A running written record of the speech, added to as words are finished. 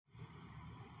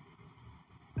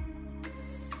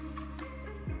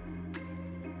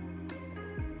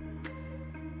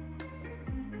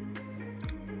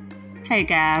Hey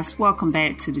guys, welcome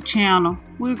back to the channel.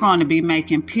 We're going to be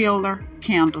making pillar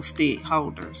candlestick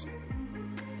holders.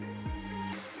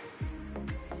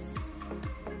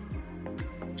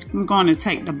 I'm going to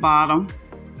take the bottom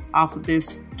off of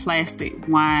this plastic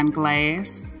wine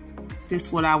glass. This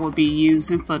is what I will be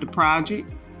using for the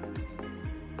project.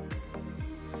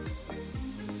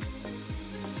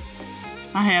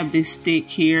 I have this stick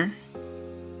here.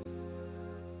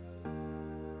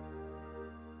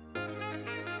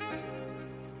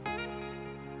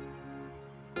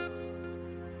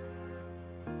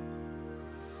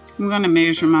 I'm going to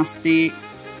measure my stick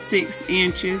 6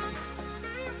 inches.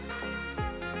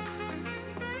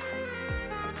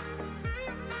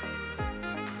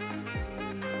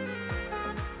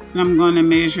 And I'm going to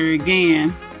measure again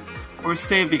for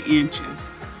 7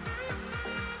 inches.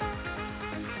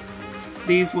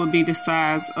 These will be the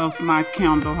size of my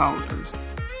candle holders.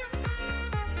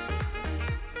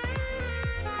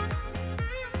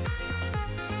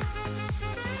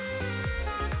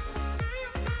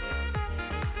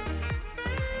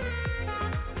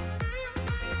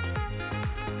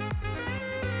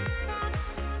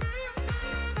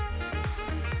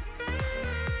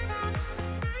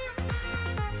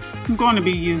 I'm going to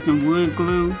be using wood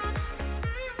glue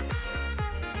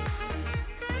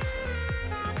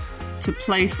to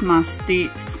place my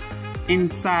sticks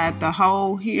inside the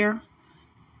hole here.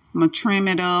 I'm going to trim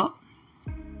it up,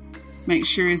 make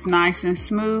sure it's nice and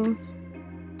smooth.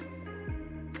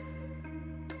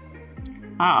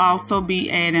 I'll also be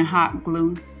adding hot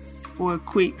glue for a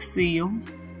quick seal.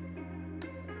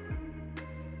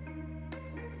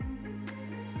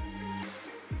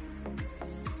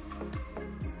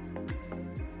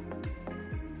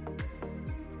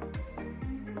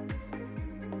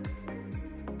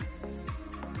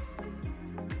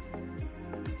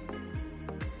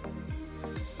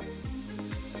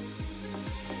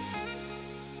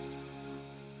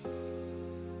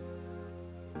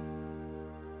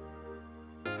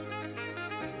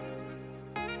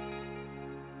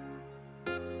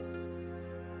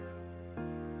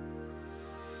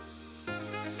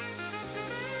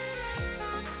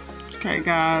 Okay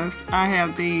guys, I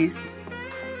have these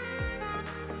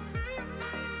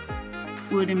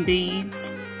wooden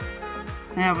beads.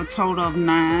 I have a total of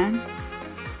 9.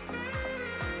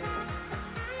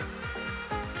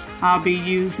 I'll be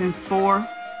using 4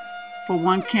 for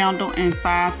one candle and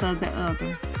 5 for the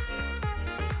other.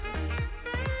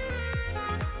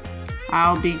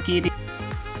 I'll be getting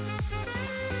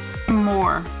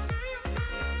more,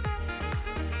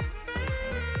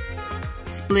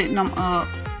 splitting them up.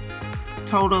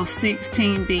 Total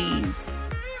 16 beads.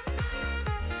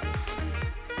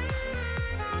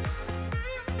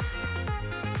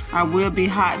 I will be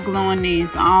hot gluing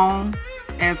these on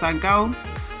as I go.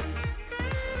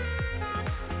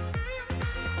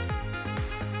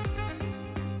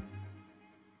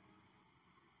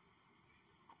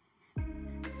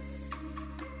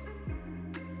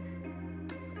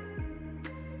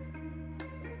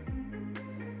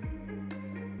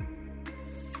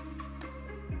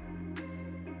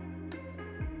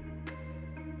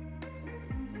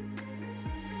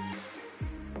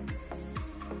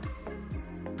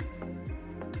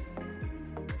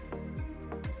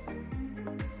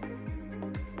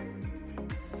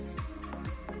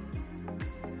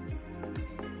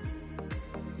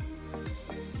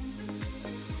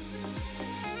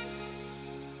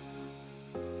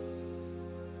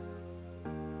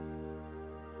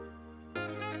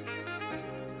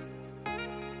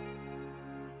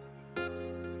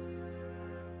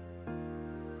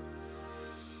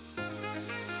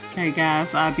 Okay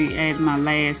guys, I'll be adding my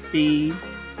last bead.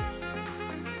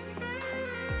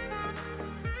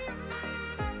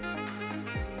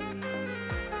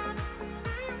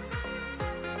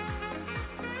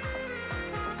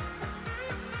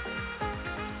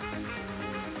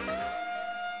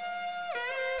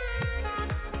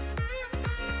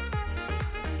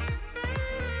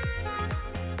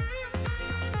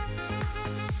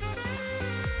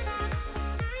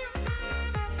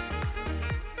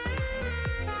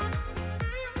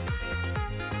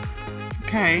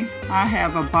 Okay, I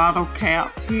have a bottle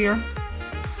cap here.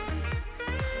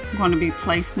 I'm going to be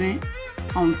placing it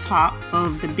on top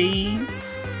of the bead.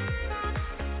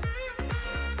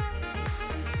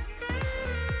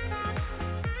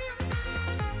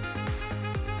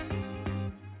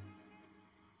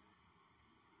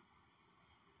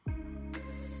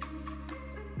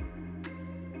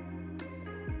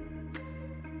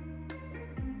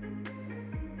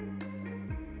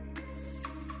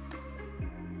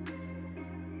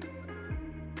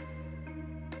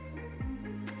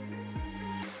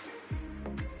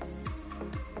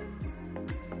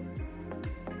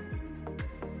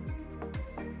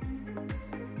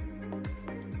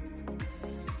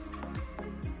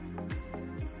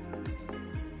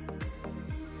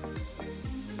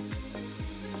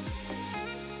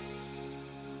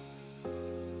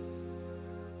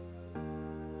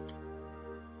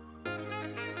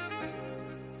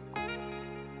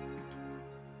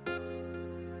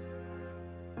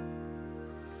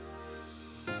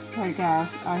 Okay guys,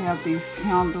 I have these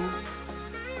candles,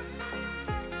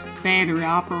 battery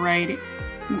operated.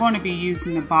 I'm going to be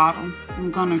using the bottom.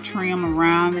 I'm going to trim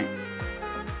around it.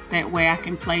 That way I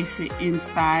can place it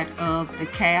inside of the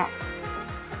cap.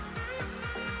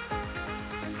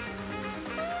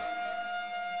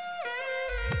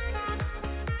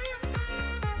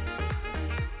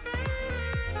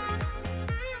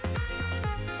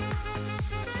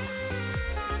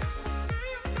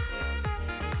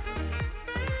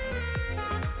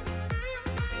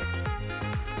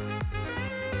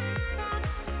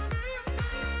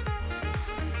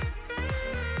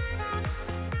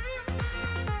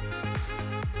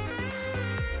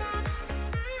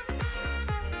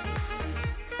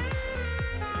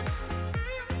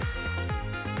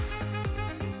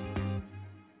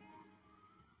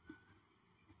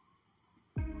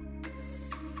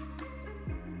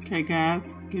 Okay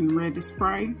guys, getting ready to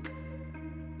spray.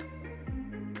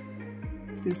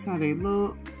 This is how they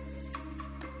look.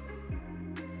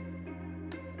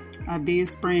 I did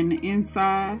spray in the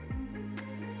inside.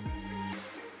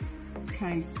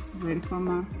 Okay, ready for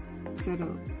my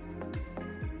setup.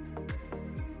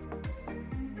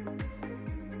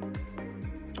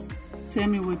 Tell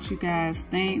me what you guys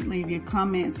think. Leave your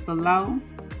comments below.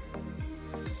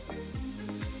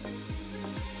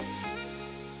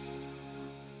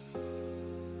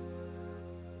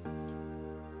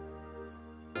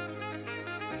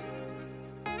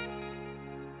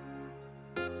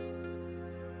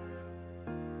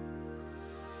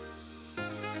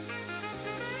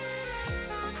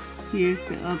 Here's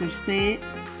the other set.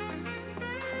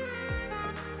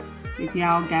 If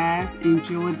y'all guys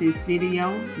enjoyed this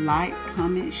video, like,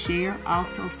 comment, share.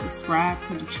 Also subscribe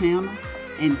to the channel.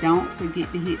 And don't forget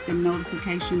to hit the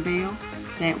notification bell.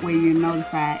 That way you're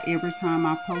notified every time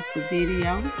I post a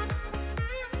video.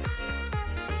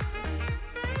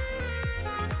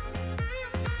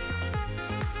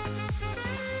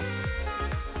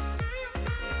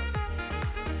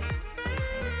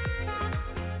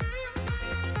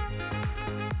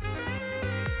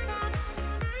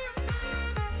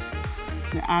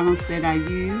 The items that I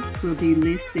use will be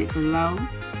listed below.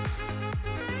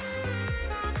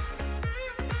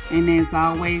 And as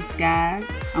always, guys,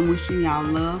 I'm wishing y'all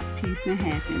love, peace, and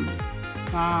happiness.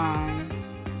 Bye.